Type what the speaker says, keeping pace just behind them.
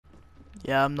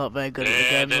Yeah, I'm not very good at the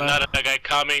game. There's another guy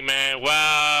coming, man.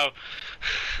 Wow.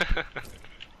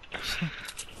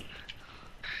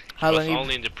 How long was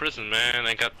only in the prison, man.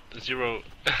 I got 0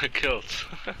 kills.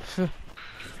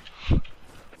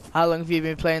 How long have you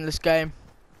been playing this game?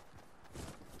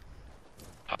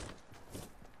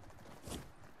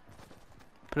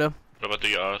 Hello? What do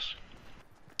you ask?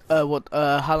 How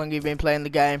long have you been playing the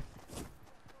game?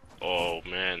 Oh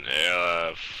man,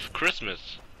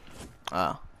 Christmas.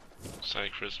 Oh. It's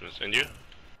like Christmas. And you?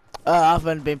 I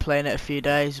haven't been playing it a few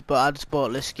days, but I just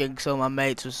bought this skin because all my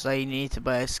mates were saying you need to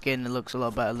buy a skin that looks a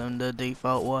lot better than the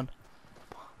default one.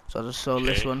 So I just sold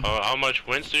this one. How much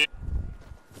wins do you?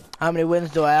 How many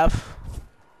wins do I have?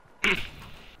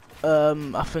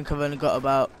 I think I've only got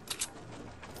about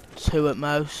 2 at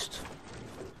most.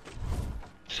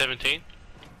 17?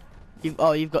 You've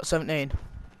got 17?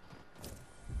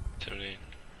 17.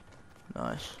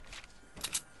 Nice.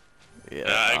 Yeah,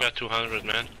 I got 200,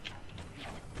 man.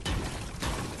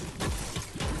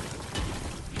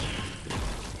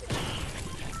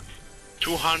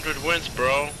 $200 wins,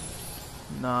 bro.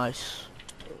 Nice.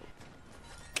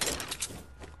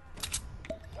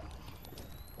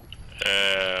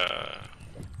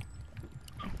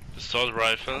 Assault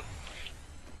rifle.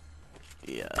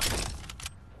 Yeah.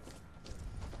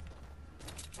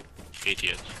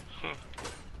 Idiot. Huh.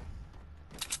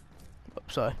 Oh,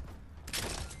 sorry.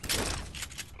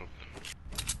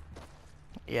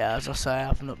 Yeah, as I say,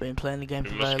 I've not been playing the game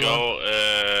for very long. We must go.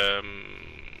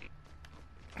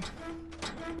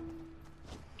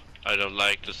 I don't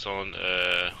like the zone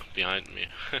behind me.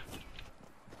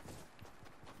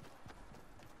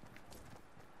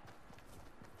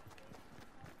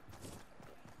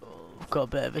 I've got a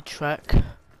bit of a track.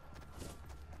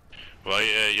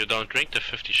 Why you don't drink the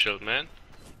 50 shield, man?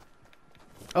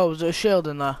 Oh, was there a shield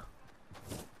in there?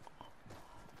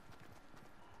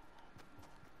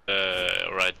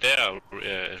 Right there,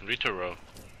 in Rita row.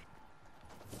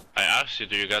 I asked you,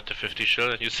 do you got the 50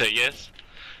 shield, and you say yes.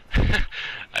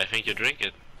 I think you drink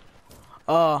it.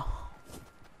 Oh.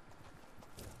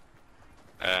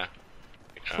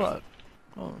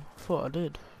 Thought I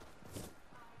did.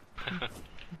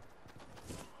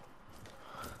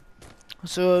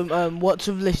 So, what's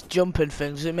with this jumping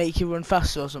thing? Does it make you run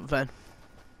faster or something?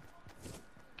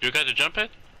 You got to jump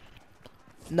it?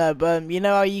 No, but you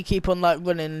know how you keep on like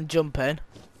running and jumping?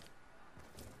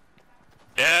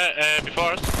 Yeah,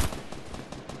 before us.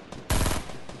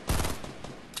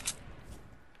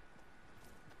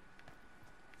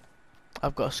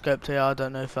 I've got a scope here, I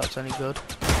don't know if that's any good.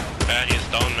 Yeah, he's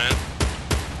down, man.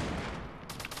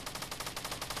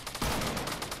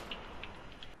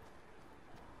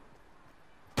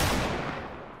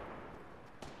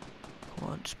 Come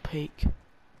on, just peek.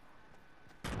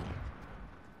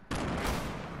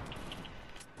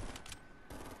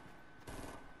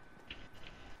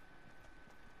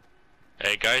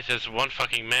 Hey guys, there's one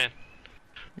fucking man.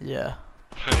 Yeah.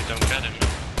 I don't get him.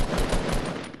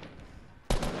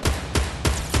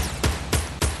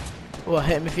 Oh, I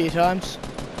hit him a few times.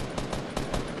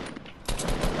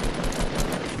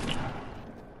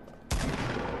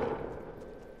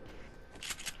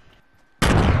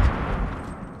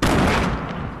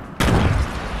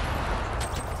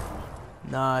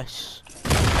 Nice. You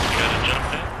gotta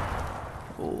jump it.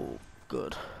 Oh,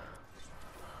 good.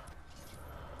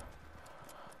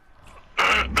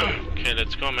 Okay,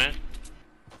 let's go, man.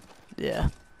 Yeah.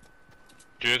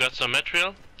 Do you got some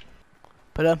material?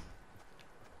 But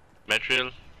Material?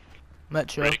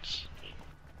 Metro. Bricks?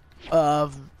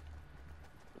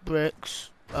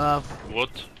 Bricks. Wood?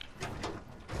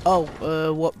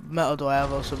 Oh, what metal do I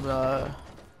have or something?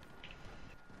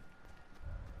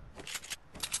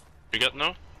 You got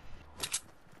no?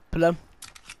 Plum.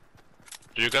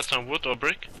 Do you got some wood or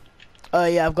brick?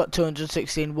 Yeah, I've got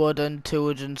 216 wood and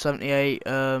 278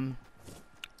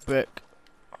 brick.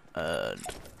 And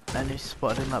any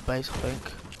spotted in that base, I think.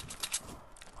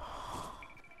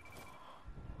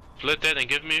 Split that and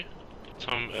give me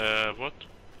some wood.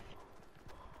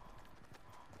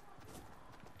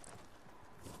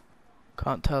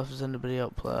 Can't tell if there's anybody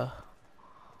up there.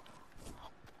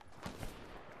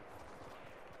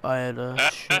 I had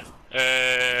a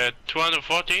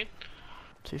 214.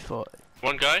 240.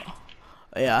 One guy.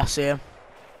 Yeah, I see him.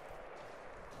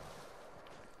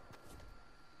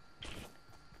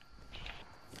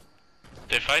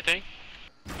 They're fighting.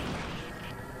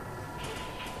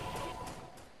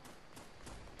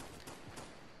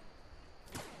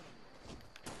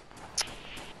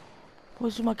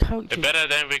 Where's my character? Better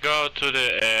than we go to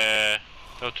the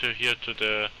here to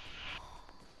the.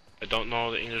 I don't know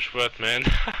the English word, man.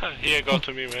 Here, go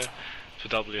to me, man. To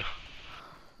W.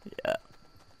 Yeah.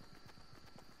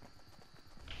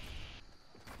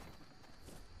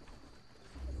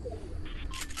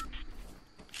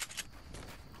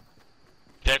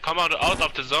 come out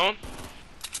of the zone.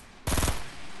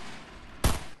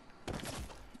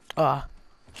 Ah.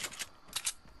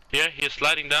 Here, he is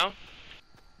sliding down.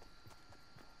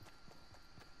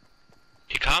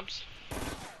 He comes.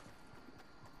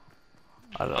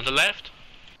 On the left.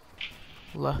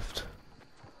 Left.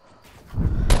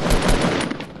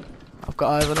 I've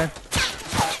got eyes on him.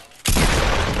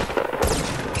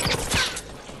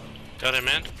 Got him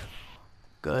in.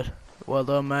 Good. Well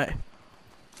done, mate.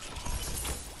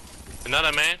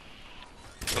 Another man.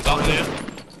 On top of you.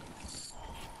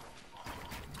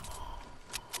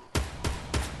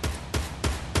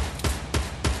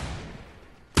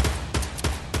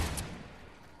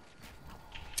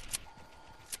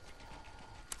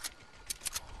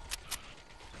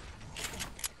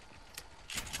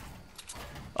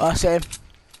 Oh, I see him.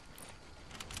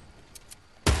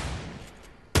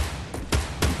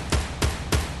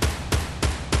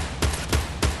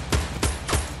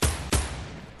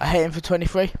 I hit him for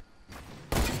 23.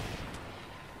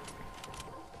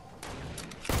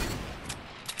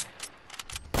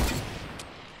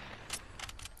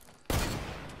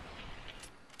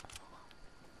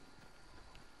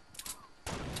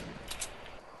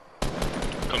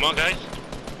 Come on, guys.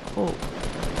 Oh.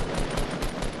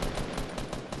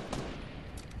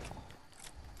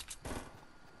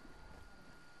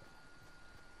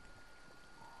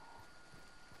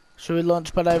 Should we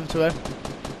launch pad over to him?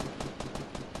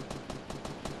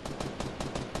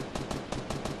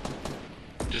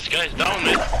 This guy's down,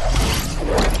 man.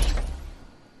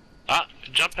 Ah,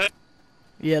 jump head.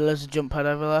 Yeah, there's a jump pad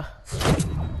over there.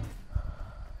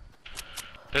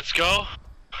 Let's go.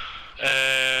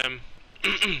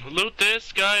 Loot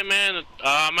this guy, man. Man,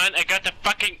 I got the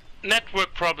fucking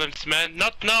network problems, man.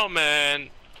 Not now, man.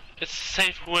 It's a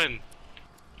safe win.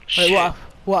 Wait, Shit.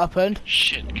 what happened?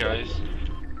 Shit, guys.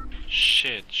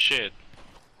 Shit.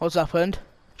 What's happened?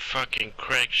 Fucking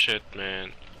crack shit,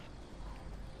 man.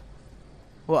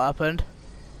 What happened?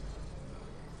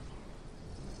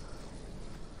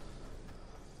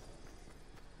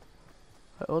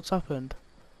 Wait, what's happened?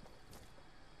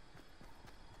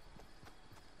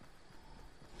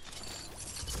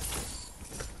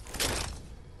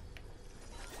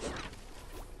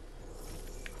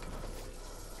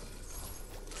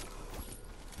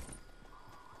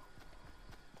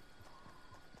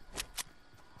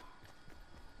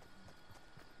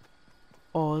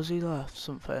 Oh, has he left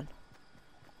something?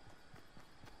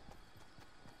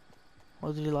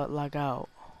 Or did he like lag out?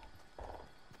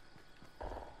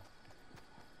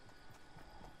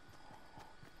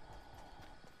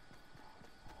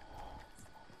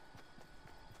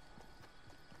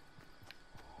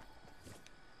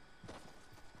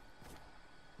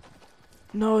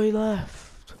 No, he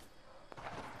left.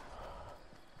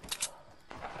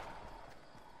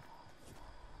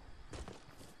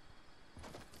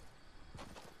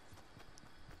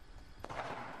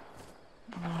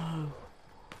 No.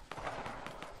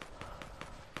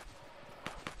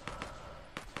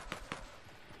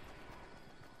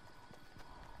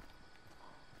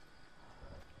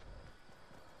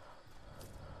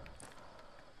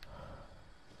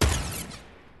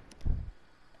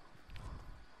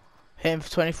 Hit him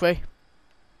for 23.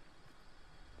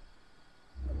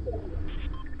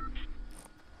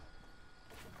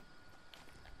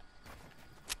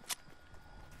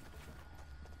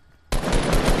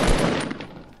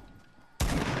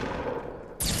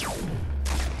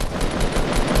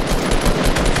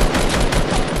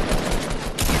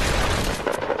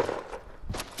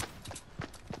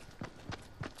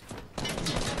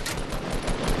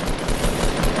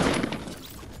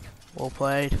 Well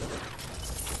played.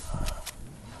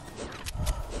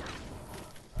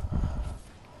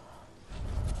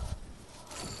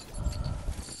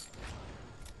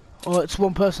 Oh, it's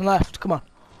one person left. Come on.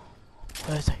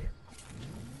 Where is he?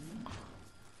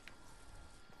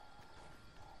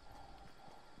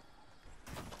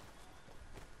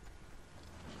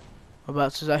 I'm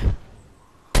about to say.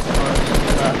 Oh,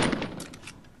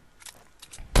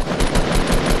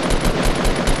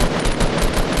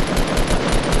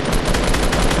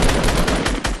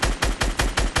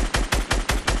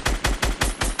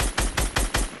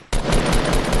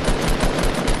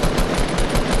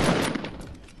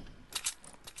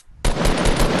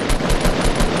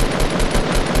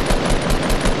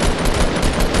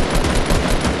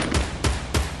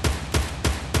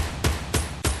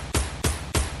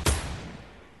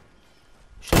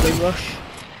 should we rush?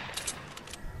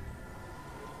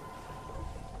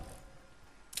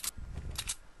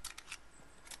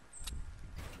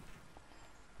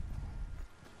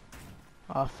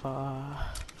 Off.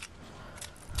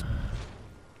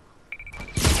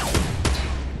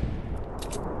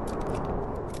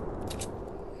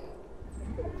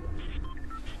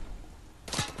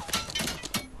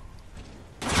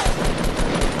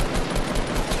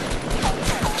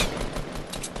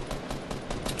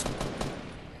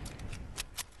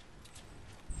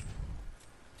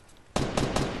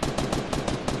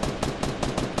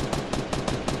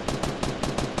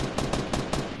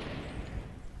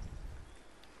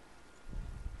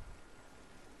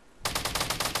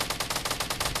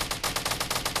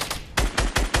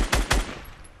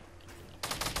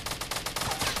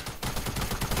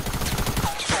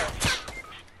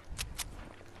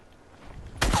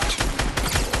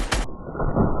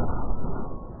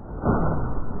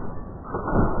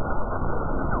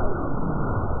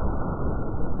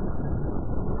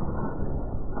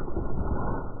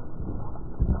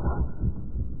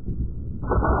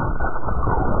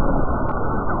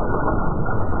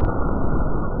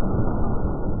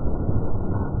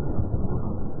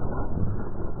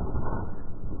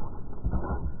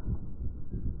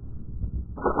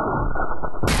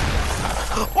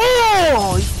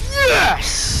 Oh,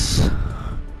 yes!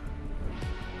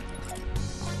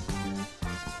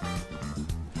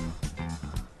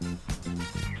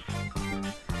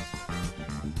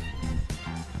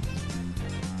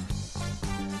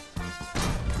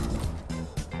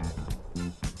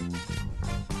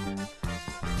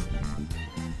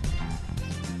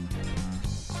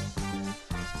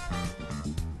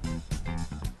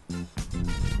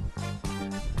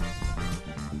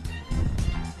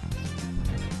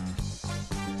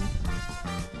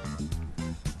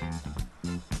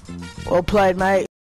 Well played, mate.